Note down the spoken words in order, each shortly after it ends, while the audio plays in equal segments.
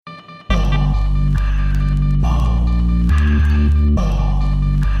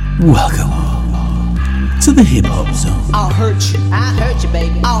Welcome to the Hip Hop Zone. I'll hurt you. I hurt you,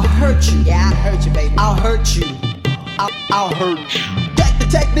 baby. I'll hurt you. Yeah, I hurt you, baby. I'll hurt you. I'll hurt you. Check the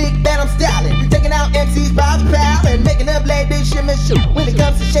technique that I'm styling. Taking out MCs by the pound and making up ladies shimmy shoot. When it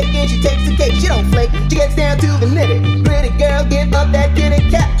comes to shaking, she takes the cake. She don't flake. She gets down to the nitty. Pretty girl, get up that kitty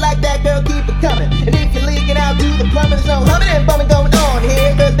cat like that girl, keep it coming. And if you're leaking out, do the plumbing. There's no humming and bumming going on here.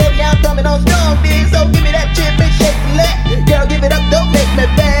 Cause baby, I'm coming on strong, big. So give me that chip and shake the leg. Girl, give it up, don't make me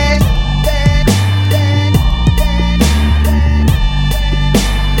bad.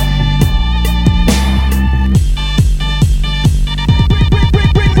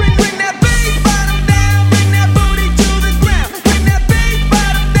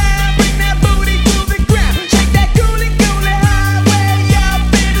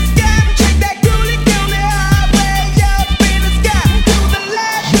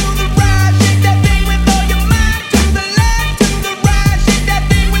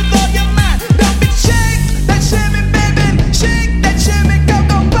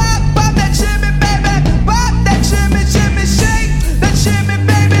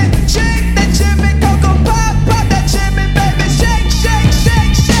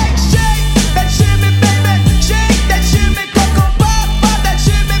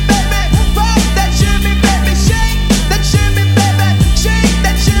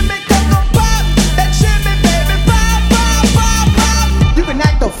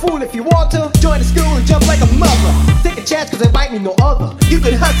 No other. You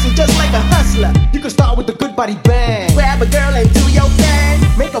can hustle just like a hustler. You can start with a good body bang. Grab a girl and do your thing.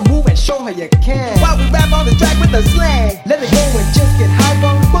 Make a move and show her you can. While we rap on the track with the slang, let it go and just get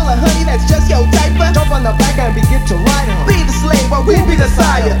hyper. Pull a honey that's just your type. Jump on the back and begin to ride her. Be the slave while we be the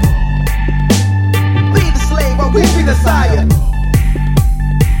sire. Be the slave while we be the sire.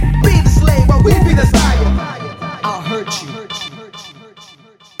 Be the slave while we be the sire. I'll hurt you.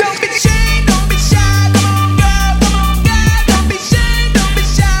 Don't be ashamed, don't be shy.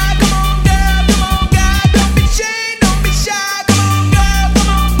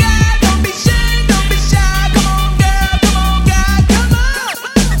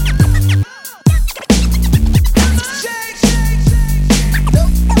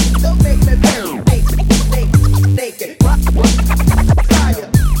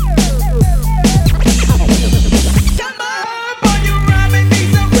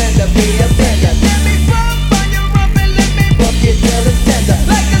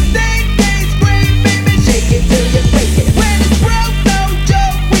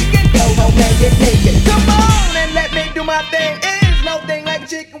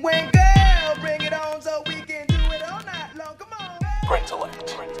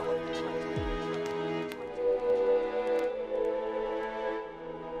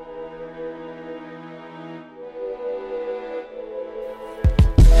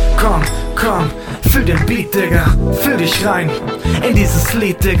 Komm, fühl den Beat, Digga, fühl dich rein in dieses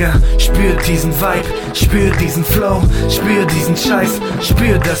Lied, Digga. Spür diesen Vibe, spür diesen Flow, spür diesen Scheiß,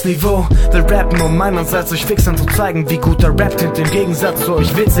 spür das Niveau. Wir rappen meinerseits euch Fixern zu zeigen, wie gut er rappt, im Gegensatz zu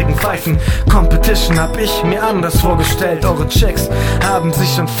euch witzigen Pfeifen. Competition hab ich mir anders vorgestellt. Eure Chicks haben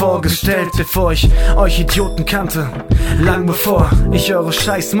sich schon vorgestellt, bevor ich euch Idioten kannte. Lang bevor ich eure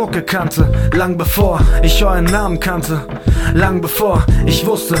scheiß Mucke kannte. Lang bevor ich euren Namen kannte. Lang bevor ich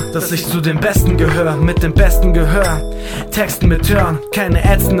wusste, dass ich zu den Besten gehör, mit dem besten Gehör. Texten mit Hören, keine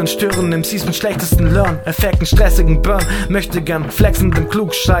ätzenden Stören, MCs mit schlechtesten Learn, Effekten, stressigen Burn, möchte gern flexenden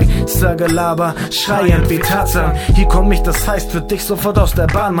Klugschei, Gelaber, schreiend wie Tarzan. Hier komm ich, das heißt für dich sofort aus der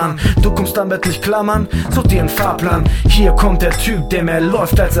Bahn, Mann. Du kommst damit nicht klar, Mann, such dir einen Fahrplan. Hier kommt der Typ, der mehr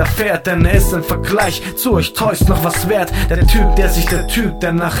läuft als er fährt, denn er ist im Vergleich zu euch Toys noch was wert. Der Typ, der sich der Typ,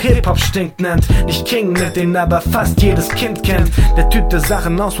 der nach Hip-Hop stinkt, nennt. Nicht King, mit den aber fast jedes Kind kennt. Der Typ, der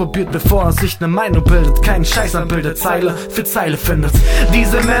Sachen ausprobiert, bevor er sich ne Meinung bildet, keinen Scheiß anbildet, Zeile für Zeile findet.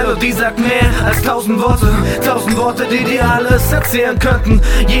 Diese Melodie sagt mehr als 1000 Worte, die dir alles erzählen könnten.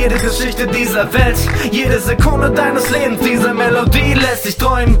 Jede Geschichte dieser Welt, jede Sekunde deines Lebens. Diese Melodie lässt dich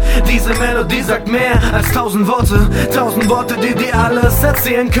träumen. Diese Melodie sagt mehr als 1000 Worte, die dir alles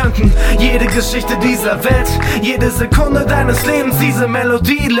erzählen könnten. Jede Geschichte dieser Welt, jede Sekunde deines Lebens. Diese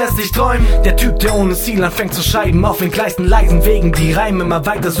Melodie lässt dich träumen. Der Typ, der ohne Ziel anfängt zu schreiben, auf den gleichen leisen Wegen, die Reime immer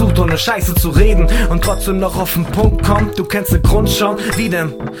weiter sucht ohne Scheiß. Scheiße zu reden und trotzdem noch auf den Punkt kommt. Du kennst den Grund schon, wie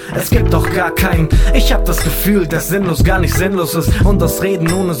denn? Es gibt doch gar keinen. Ich hab das Gefühl, dass sinnlos gar nicht sinnlos ist und das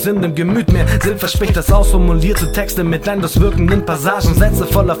Reden ohne Sinn im Gemüt mehr Sinn verspricht. Das ausformulierte Texte mit endlos wirkenden Passagen, Sätze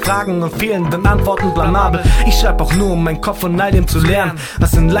voller Fragen und fehlenden Antworten blamabel. Ich schreib auch nur, um meinen Kopf von all dem zu lernen,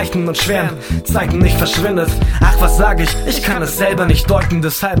 was in leichten und schweren Zeiten nicht verschwindet. Ach, was sag ich? Ich kann es selber nicht deuten,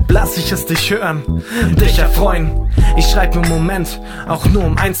 deshalb lass ich es dich hören, dich erfreuen. Ich schreib im Moment auch nur,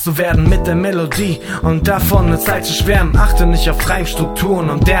 um eins zu werden mit der Melodie und davon eine Zeit zu schwärmen. Achte nicht auf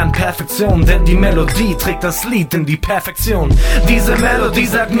Reimstrukturen und deren Perfektion, denn die Melodie trägt das Lied in die Perfektion. Diese Melodie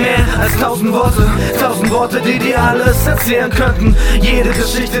sagt mehr als 1000 Worte, die dir alles erzählen könnten. Jede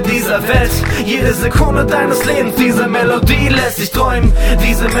Geschichte dieser Welt, jede Sekunde deines Lebens. Diese Melodie lässt dich träumen.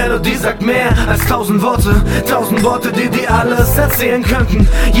 Diese Melodie sagt mehr als 1000 Worte, die dir alles erzählen könnten.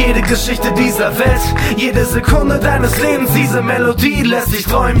 Jede Geschichte dieser Welt, jede Sekunde deines Lebens. Diese Melodie lässt dich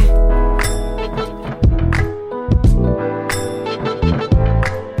träumen.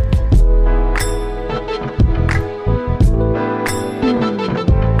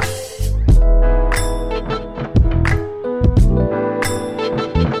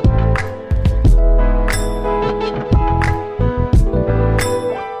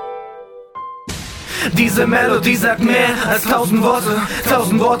 Diese Melodie sagt mehr als 1000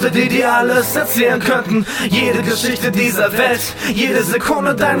 Worte, die dir alles erzählen könnten. Jede Geschichte dieser Welt, jede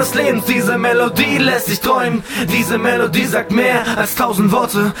Sekunde deines Lebens. Diese Melodie lässt dich träumen. Diese Melodie sagt mehr als 1000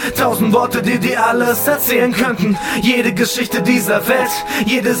 Worte, die dir alles erzählen könnten. Jede Geschichte dieser Welt,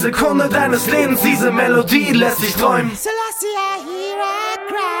 jede Sekunde deines Lebens. Diese Melodie lässt dich träumen.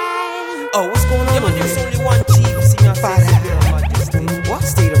 Oh, what's going on? Yeah, man, there's only one chief. See my face. What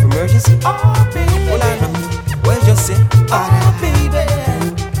state of emergency? Oh, baby. Well, I know. Well, just say, oh, baby.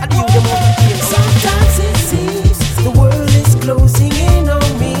 I do them over here. Sometimes it seems the world is closing in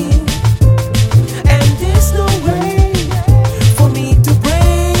on me, and there's no way for me to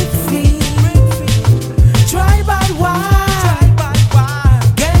break free. Try by why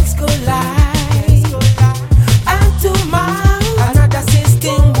gangs collide, and tomorrow another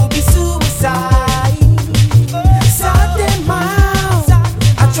system will be suicide. Sort them out.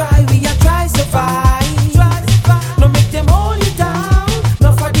 I try survive. No make them hold you down.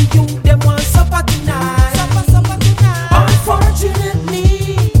 No for the youth, them want supper tonight.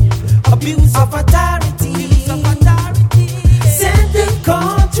 Unfortunately, abuse of authority sent the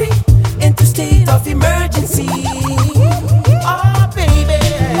country into state of emergency. Oh baby,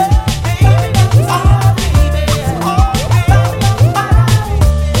 oh baby, oh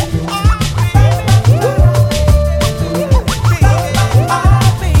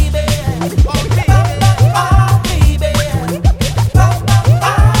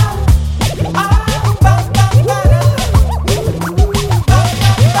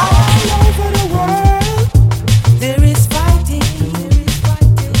all over the world, there is fighting.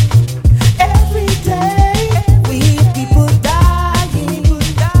 Every day we hear people dying.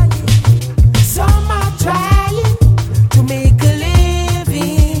 Some are trying to make a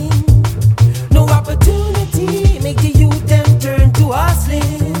living. No opportunity, make the youth them turn to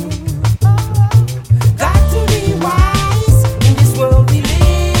hustling. Got to be wise in this world we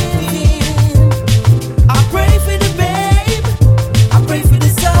live in. I pray for the babe, I pray for the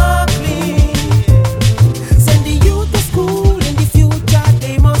suckling. Send the youth to school in the future,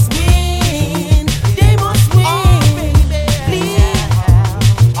 they must win. They must win. Please.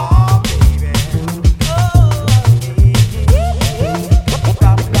 Oh, baby.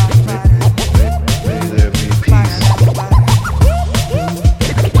 May there be peace.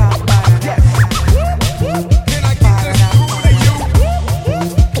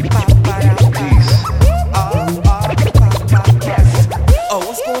 Oh,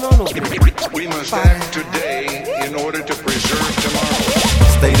 what's going on over there? We must act today in order to preserve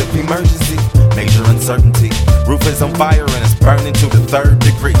tomorrow. State of emergency, major uncertainty. Roof is on fire and it's burning to the 3rd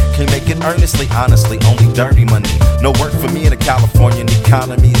degree. Can't make it earnestly, honestly, only dirty money. No work for me in the Californian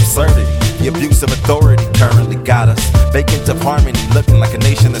economy, absurdity. The abuse of authority currently got us vacant of harmony, looking like a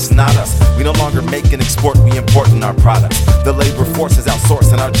nation that's not us. We no longer make and export, we importing our products. The labor force is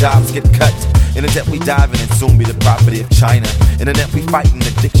outsourced and our jobs get cut. In the debt we dive in and soon be the property of China. In the net we fighting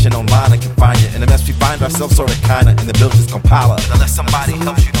addiction online and can find it. In the mess we find ourselves sorta kinda in the villages compile us. Unless somebody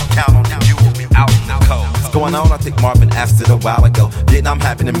helps you, don't count on you will be out in the cold. What's going on? I think Marvin asked it a while ago. Vietnam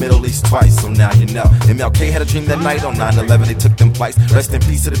happened in the Middle East twice, so now you know. MLK had a dream that night on 9/11, they took them flights. Rest in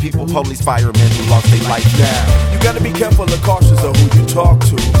peace to the people, police, firemen who lost their life now. You gotta be careful and cautious of who you talk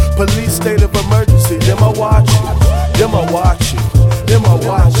to. Police state of emergency, them I watch you. Them I watch you. Them I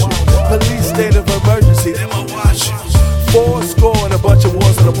watch you. Police state of emergency, them I watch you. 4 score and a bunch of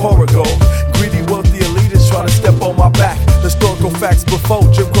wars on the horror go. Greedy, wealthy elitists trying to step on my back. Historical facts before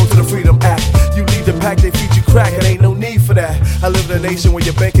Jim Crow to the Freedom Act. You lead the pack, they feed you crack, and ain't no need for that. I live in a nation where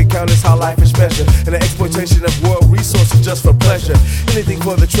your bank account is how life is measured, and the exploitation of world resources just for pleasure. Anything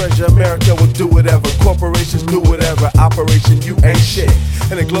for the treasure, America will do whatever. Corporations do whatever. Operation, you ain't shit.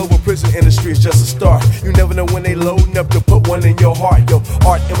 And the global prison industry is just a start. You never know when they loading up to put one in your heart. Yo,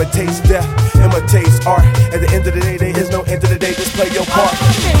 art imitates death, imitates art. At the end of the day, there is no end of the day. Just play your part.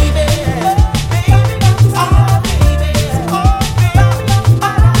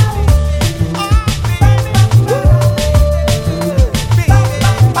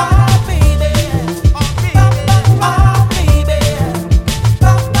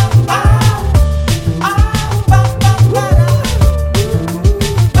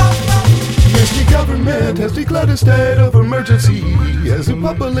 Has declared a state of emergency as a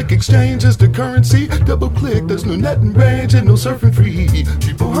public exchange is the currency. Double click, there's no net and range and no surfing free.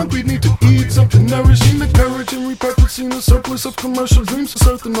 People hungry need to eat something nourishing. The courage and repurposing a surplus of commercial dreams. To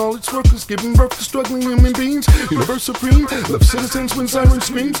serve the knowledge workers giving birth to struggling human beings. Universe supreme, left citizens when siren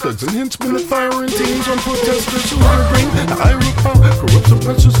screams. Thugs and henchmen of firing teams on protesters who are green. The higher power corrupts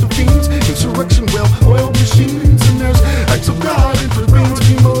oppressors to fiends. Insurrection, well-oiled machines. And there's acts of God intervenes.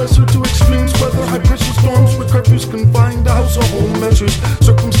 Female lesser to extremes, whether high pressure storms with curfews confined to house or home measures,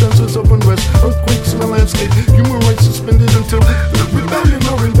 circumstances of unrest, earthquakes in the landscape, human rights suspended until the rebellion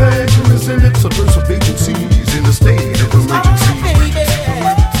or invasion is ended. Subversive agencies in a state of emergency.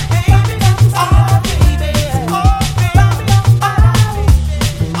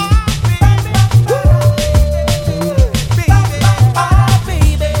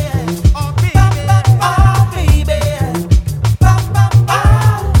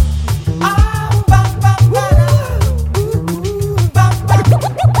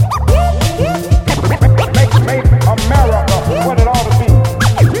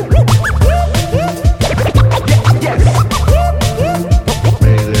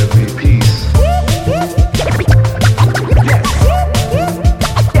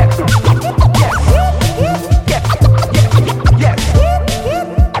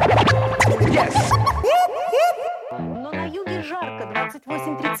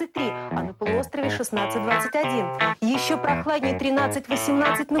 Еще прохладнее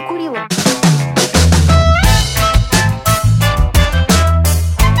 13-18 накурила.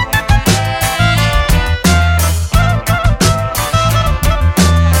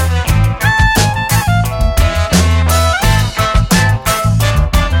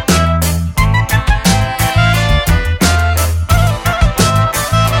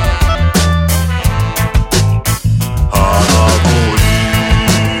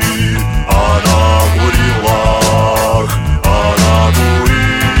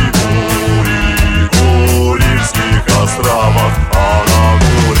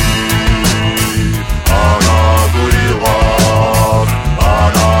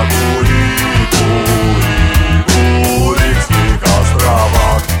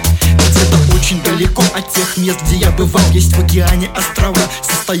 Мест, где я бывал, есть в океане острова,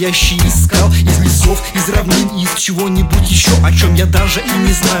 состоящие из скал, из лесов, из равнин и из чего-нибудь еще, о чем я даже и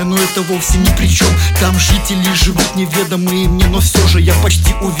не знаю, но это вовсе ни при чем. Там жители живут неведомые мне, но все же я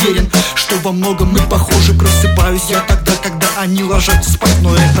почти уверен, что во многом мы похожи. Просыпаюсь я тогда, когда они ложатся спать,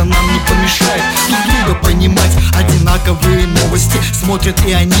 но это нам не помешает друг друга понимать. Одинаковые новости смотрят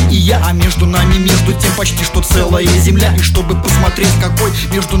и они, и я, а между нами, между тем почти что целая земля. И чтобы посмотреть, какой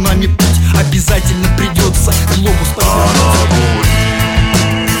между нами путь, обязательно придется глобус повернуть.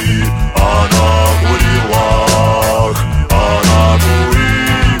 Она курила, она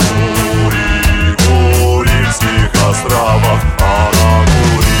Курильских островах. Она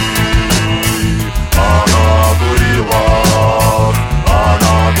курила,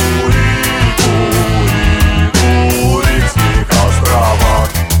 она Курильских островах.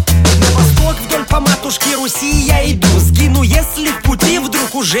 На восток вдоль по матушке Руси я иду, сгину, если в пути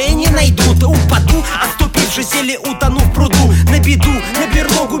вдруг уже не найдут. Упаду, оступившись или утону в пруду, на беду, на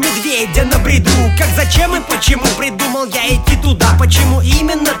берлогу медведя набреду. Как, зачем и почему придумал я идти туда? Почему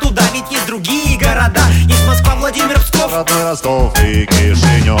именно туда? Ведь есть другие города. Есть Москва, Владимир, Псков, родной Ростов и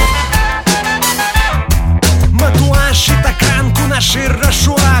Кишинев. Матуаш и Токанку на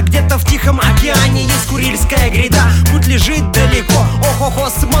Широшуа. Где-то в Тихом океане есть Курильская гряда. Путь лежит далеко, ох-охо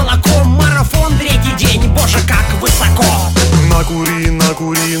с молоком. Марафон третий день, боже, как высоко.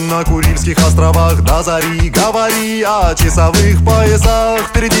 На Курильских островах до зари. Говори о часовых поясах.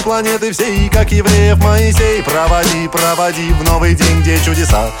 Впереди планеты всей, как евреев Моисей. Проводи в новый день, где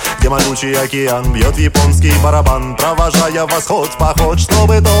чудеса, где могучий океан бьет японский барабан, провожая восход в поход,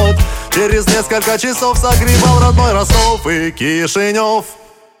 чтобы тот через несколько часов согревал родной Ростов и Кишинев.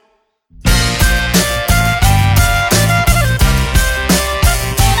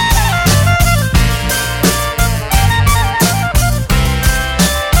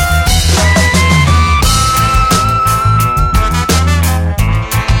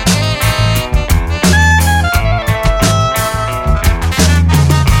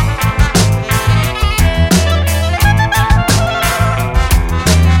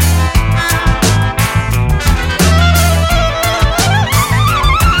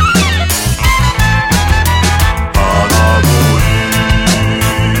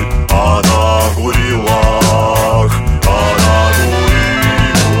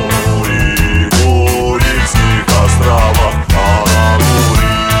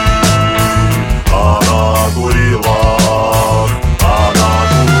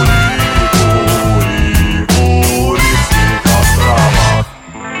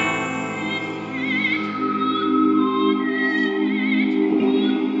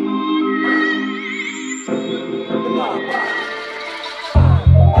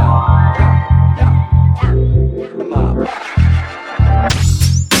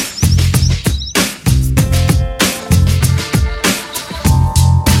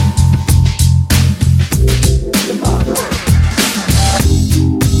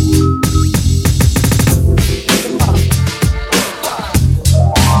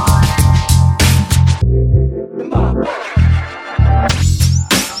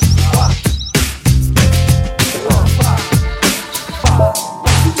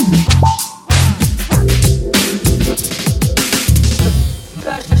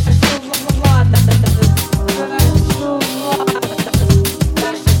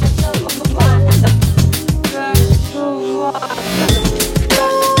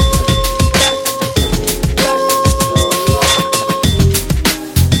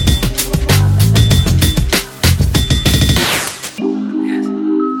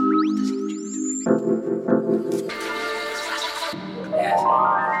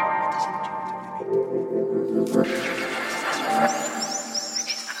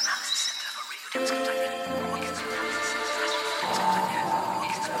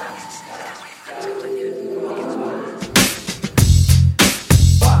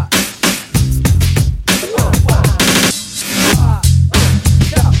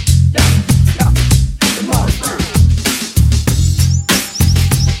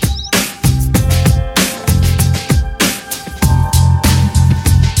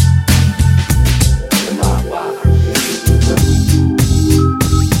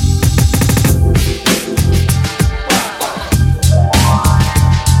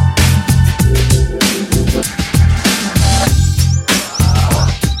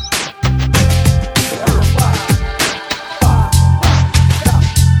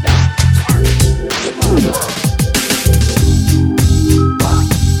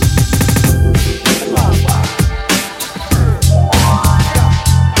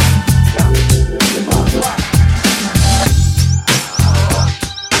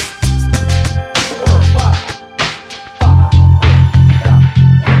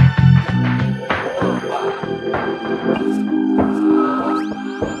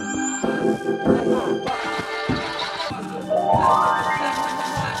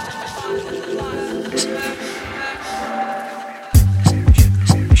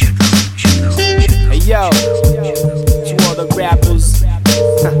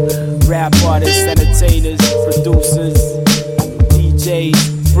 Rap artists, entertainers, producers, DJs,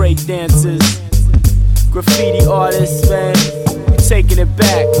 breakdancers, graffiti artists, man. We taking it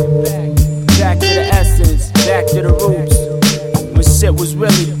back. Back to the essence, back to the roots. When shit was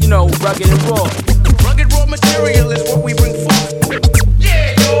really, you know, rugged and raw. Rugged raw material is what we bring forth.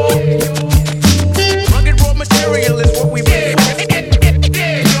 Yeah, yo. Rugged raw material is what we bring forth. Yeah,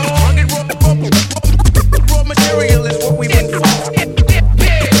 yo. Rugged raw material is what we bring forth.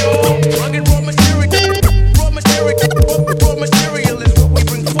 Yeah, yo. Rugged raw material is what we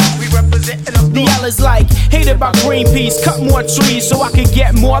bring forth. We representing up The L is like hated by Greenpeace. Cut more trees so I could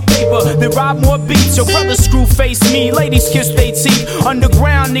get more paper. Then rob more beats. Your brother screw face me. Ladies kiss they teeth.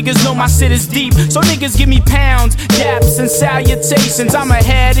 Underground niggas know my shit is deep. So niggas give me pounds, daps, and salutations. I'm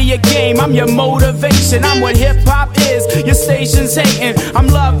ahead of your game. I'm your motivation. I'm what hip hop is. Your station's hating. I'm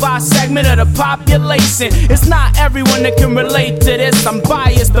loved by a segment of the population. It's not everyone that can relate to this. I'm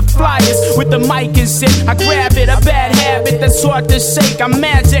biased, the flyest with the mic and shit. I grab it, a bad habit that's hard to shake. I'm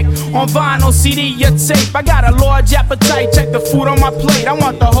magic on vinyl, CD, or tape. I got a large appetite. Check the food on my plate. I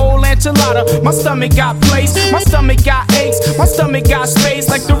want the whole enchilada. My stomach got place. My stomach got aches. My stomach got space.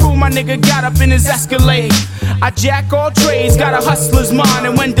 Like the room my nigga got up in his Escalade. I jack all trades, got a hustler's mind.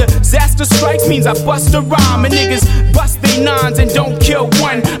 And when disaster strikes, means I bust a rhyme. And niggas bust they nines and don't kill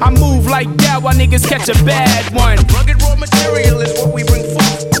one. I move like that while niggas catch a bad one. rugged raw material is what we bring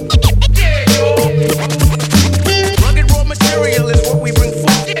forth. Yeah, yo. Rugged raw material is what we bring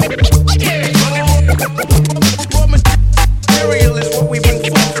forth. Yeah, rugged raw material is what we bring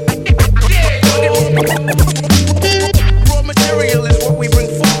forth. Yeah, rugged raw material is what we bring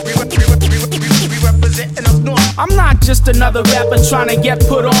forth. We representing up north. I'm not just another rapper trying to get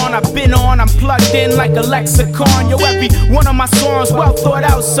put on. I've been on, I'm plugged in like a lexicon. Yo, every one of my songs well thought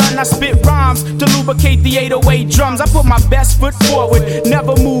out, son. I spit rhymes to lubricate the 808 drums. I put my best foot forward,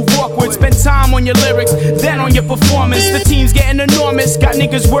 never move awkward. Spend time on your lyrics, then on your performance. The team's getting enormous, got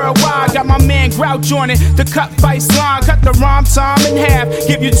niggas worldwide. Got my man Grouch on it, the cut vice line. Cut the rhyme time in half,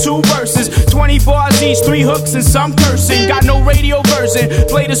 give you 2 verses. 20 bars each, 3 hooks and some cursing. Got no radio version,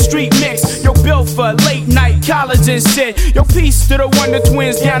 play the street mix. Yo, built for late night, college and shit. Yo, peace to the Wonder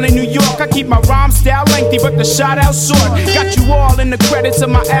Twins down in New York. I keep my rhyme style lengthy, but the shout out short. Got you all in the credits of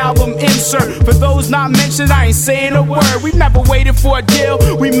my album insert. For those not mentioned, I ain't saying a word. We never waited for a deal,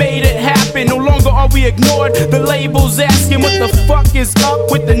 we made it happen. No longer are we ignored. The label's asking what the fuck is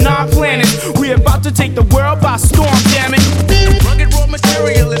up with the 9 planets. We about to take the world by storm, damn it. Rugged raw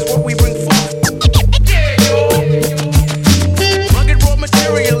material is what we bring forth. Yeah, yo. Rugged raw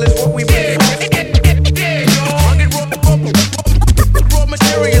material is what we bring forth. Yeah, yo. Rugged raw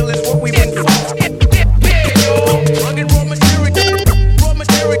material is what we bring forth. Yeah, yo. Rugged raw material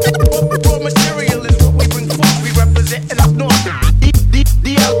is what we bring forth. We representing up north.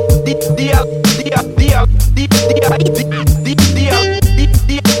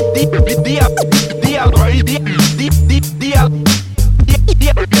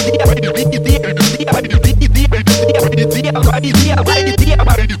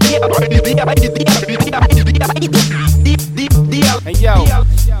 Hey yo,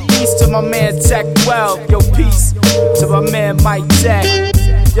 peace to my man Tech 12. Yo, peace to my man Mike Tech.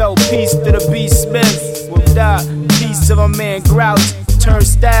 Yo, peace to the B Smith. Without peace to my man Grouch,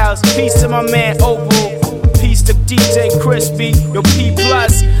 Turnstiles. Peace to my man Opal. Peace to DJ Crispy. Yo, P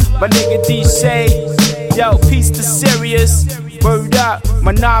plus. My nigga Diese, yo, peace to Sirius. Word up,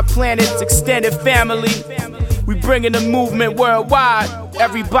 my 9 planets, extended family. We bringing the movement worldwide.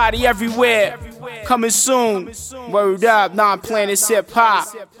 Everybody, everywhere. Coming soon. Word up, 9 planets hip hop.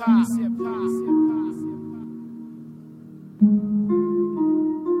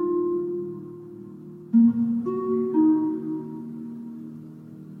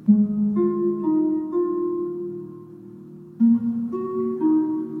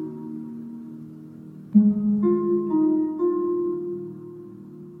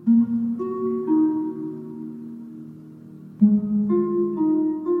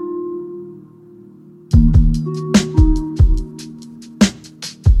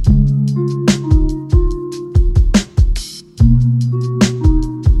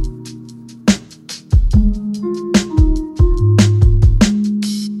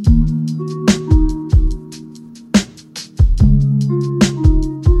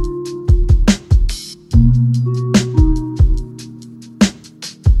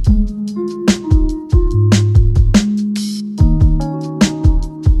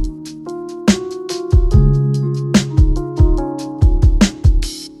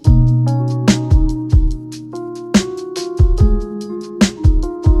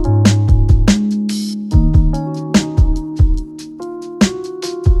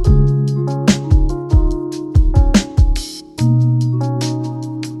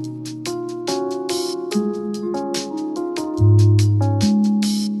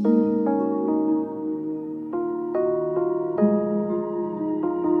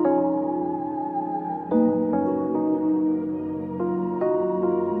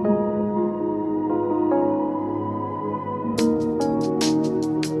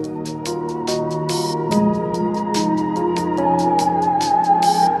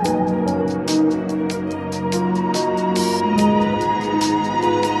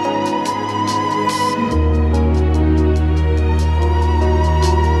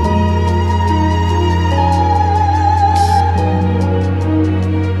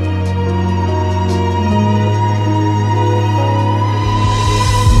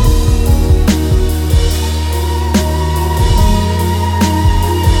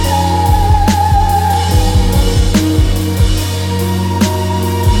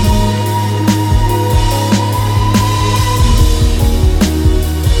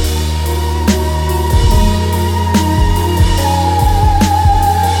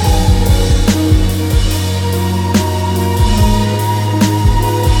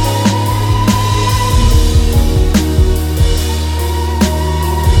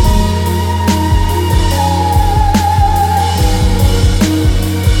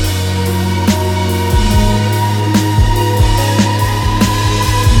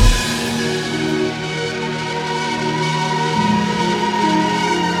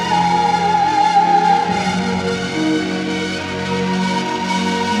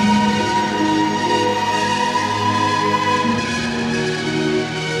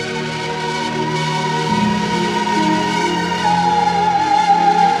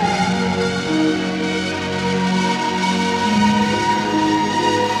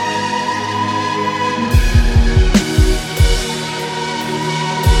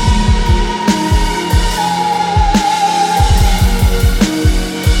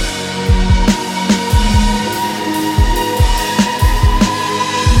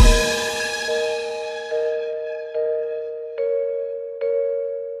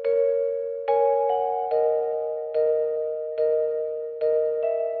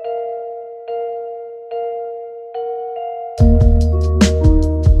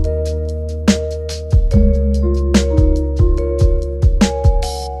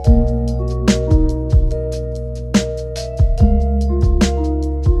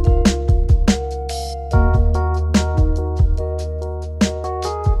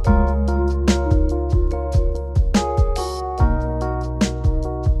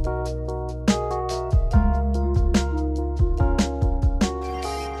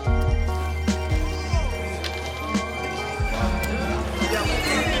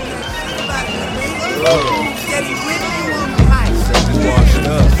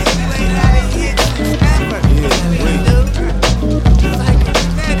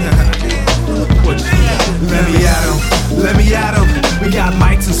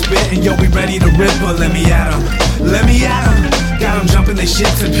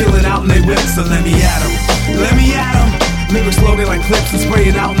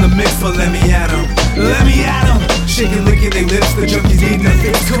 shaking, licking their lips, the junkies eating the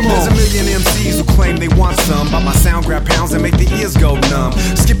fix. Come on. There's a million MCs who claim they want some, but my sound grab pounds and make the ears go numb.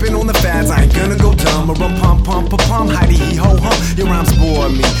 Skipping on the fads, I ain't gonna go dumb. A rum pum pum pum pum, hidey hee ho hum. Your rhymes bore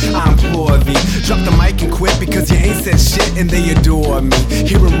me, I implore thee. Drop the mic and quit because you ain't said shit and they adore me.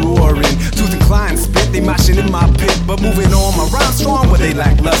 Hear them roaring, tooth and climb spit, they moshing in my pit. But moving on, my rhyme's strong, but they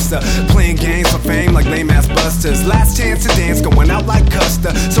lackluster. Playing games for fame like lame ass busters. Last chance to dance, going out like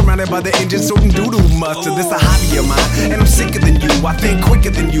Custer. Surrounded by the engine, sorting doodle mustard. This a hobby of mine, and I'm sicker than you. I think quicker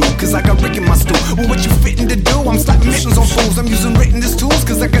than you, cause I got Rick in my stool. Well, what you fitting to do? I'm slapping missions on fools. I'm using written as tools,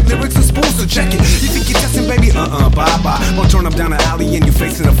 cause I got lyrics and spools, so check it. You think you're testing, baby? Bye-bye. Won't turn up down the alley and you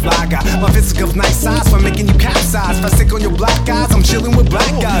facing a fly guy. My physical's nice size for making you capsize. If I sick on your black eyes, I'm chilling with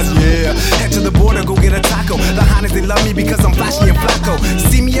black guys, yeah. Head to the border, go get a taco. The Heinz, they love me because I'm flashy and flacco.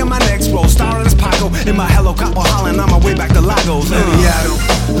 See me in my next role, starring as Paco. In my hello copper hollering on my way back to Lagos. Let me at 'em,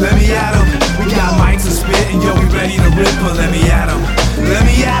 let me at 'em. We got mics and spit and yo, we ready to rip, but let me at 'em, let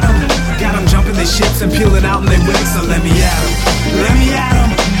me at 'em. Got 'em jumping their ships and peeling out in their wigs, so let me at 'em, let me at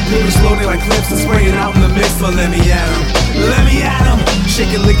 'em. Lyrics loaded like clips and spraying out in the mix, but let me at 'em, let me at 'em.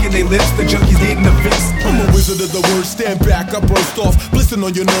 Shaking, licking their lips, the junkies eating the fix. I'm a wizard of the word, stand back, I burst off, blistering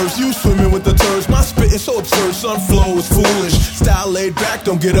on your nerves, you swimming with the turds. My spit is so absurd, son, flow is foolish. Style laid back,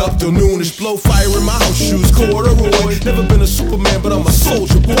 don't get up till noonish. Blow fire in my house shoes, corduroy. Never been a Superman, but I'm a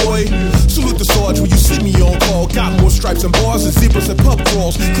soldier boy. Salute the Sarge when you see me on call. Got more stripes and bars than zebras and pub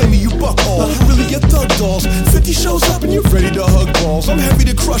crawls. Claiming you buck all, really your thug dolls. 50 shows up and you're ready to hug balls. I'm heavy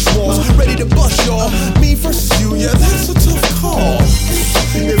to crush walls, ready to bust y'all. Me versus you, yeah, that's a tough call.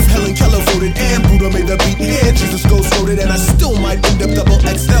 If Helen Keller voted and Buddha made the beat, and Jesus ghost voted, and I still might end up double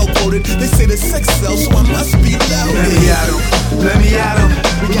XL quoted. They say the sex sells, so I must be loud. Let me at 'em, let me at 'em.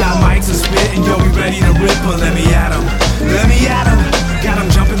 We got mics and spit and yo, we ready to rip, but let me at 'em, let me at 'em. Got 'em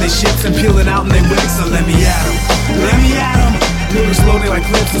jumping their ships and peeling out in their wigs, so let me at 'em, let me at 'em. Lyrics loaded like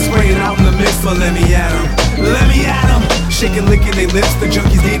clips and spraying out in the mix, but let me at 'em, let me at 'em. Shaking, licking their lips, the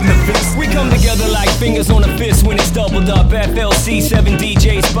junkies eating the fix. We come together like fingers on a fist when it's doubled up. FLC, 7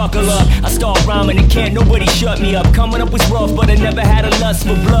 DJs, buckle up. I start rhyming and can't nobody shut me up. Coming up was rough, but I never had a lust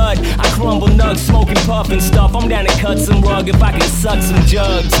for blood. I crumble nugs, smoking, puffing stuff. I'm down to cut some rug if I can suck some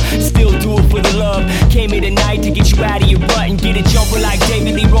jugs. Still do it for the love. Came here tonight to get you out of your rut and get it jumping like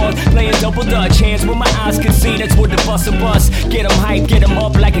David Lee Roth. Playing double dutch, hands where my eyes can see. That's what the bus a bus. Get 'em hype, get 'em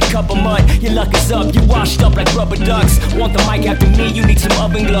up like a cup of mud. Your luck is up, you washed up like rubber ducks. Want the mic after me, you need some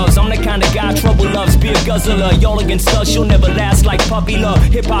oven gloves. I'm the kind of guy trouble loves, be a guzzler. Y'all against us, you'll never last like puppy love.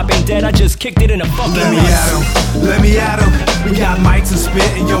 Hip-hop ain't dead, I just kicked it in a fucking Let me at 'em, let me at 'em. We got mics and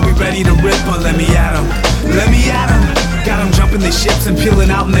spit and yo, we ready to rip, but let me at 'em, let me at 'em. Got 'em jumping their ships and peeling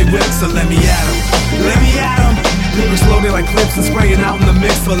out in their wigs, so let me at 'em, let me at 'em. Lyrics loaded like clips and spraying out in the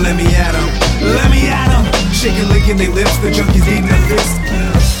mix, but let me at 'em, let me at 'em. Shaking, licking their lips, the junkies eating the fix.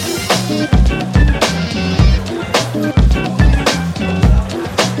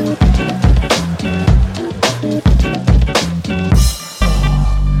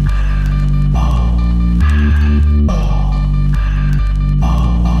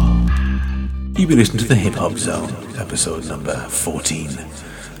 You've been listening to the Hip Hop Zone, episode number 14.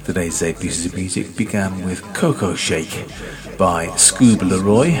 Today's 8 pieces of music began with KokoShake by Skoob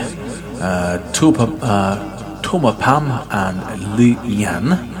Leroy, Tomapam and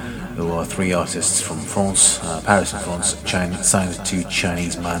LeYan, who are 3 artists from France, Paris and France, signed to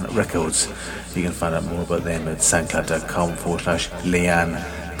Chinese Man Records. You can find out more about them at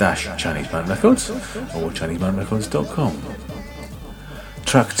soundcloud.com/LeYan-Chinese Man Records or ChineseManRecords.com.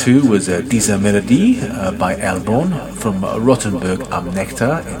 Track 2 was Diese Melodie by LBone from Rottenburg am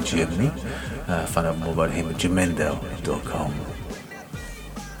Neckar in Germany. Find out more about him at Jamendo.com.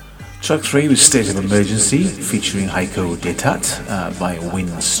 Track 3 was State of Emergency featuring Haiku by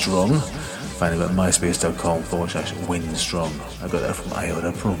WinStrong. Find out about myspace.com/WinStrong. I got that from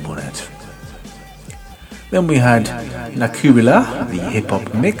Iota Promonet. Then we had Nakubila, the hip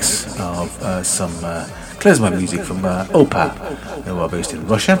hop mix of some klezmer music from Opa, who are based in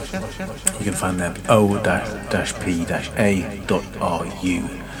Russia. You can find them o-p-a.ru.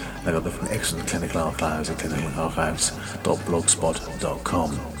 I got them from excellent clinical archives at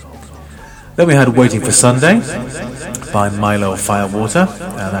clinicalarchives.blogspot.com. Then we had Waiting for Sunday by Milo Firewater,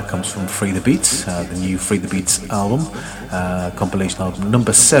 and that comes from Free the Beats, the new Free the Beats album, compilation album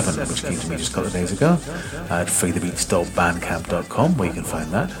number 7, which came to me just a couple of days ago at freethebeats.bandcamp.com, where you can find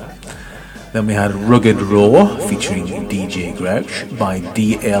that. Then we had Rugged Raw featuring DJ Grouch by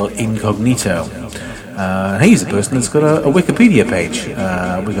DL Incognito. He's the person that's got a Wikipedia page,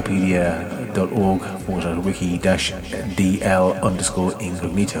 Wikipedia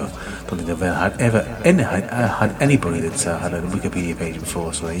wikipedia.org/wiki-dl_incognito. Don't think I've had anybody that's had a Wikipedia page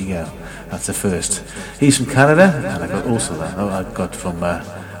before, so there you go. That's the first. He's from Canada, and I got also that I got from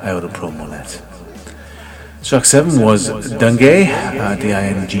out of Promonet. Track 7 was Dingue,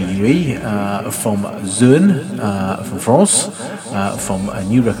 D-I-N-G-U-E, from Zoën, from France, from a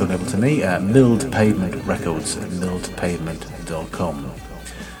new record label to me, Milled Pavement Records, milledpavement.com.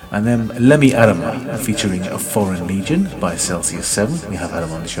 And then Lemmy Adam, featuring A Foreign Legion by Celcius 7. We have had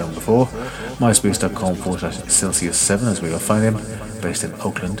him on the show before. myspace.com/Celcius7 as we will find him, based in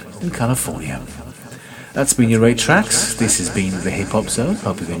Oakland, in California. That's been your 8 tracks. This has been the Hip Hop Zone.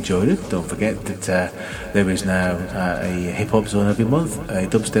 Hope you've enjoyed it. Don't forget that there is now a Hip Hop Zone every month, a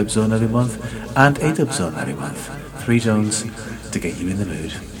Dubstep Zone every month, and a Dub Zone every month. 3 zones to get you in the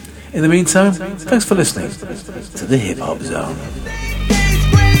mood. In the meantime, thanks for listening to the Hip Hop Zone.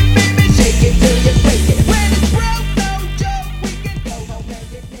 Shake it till you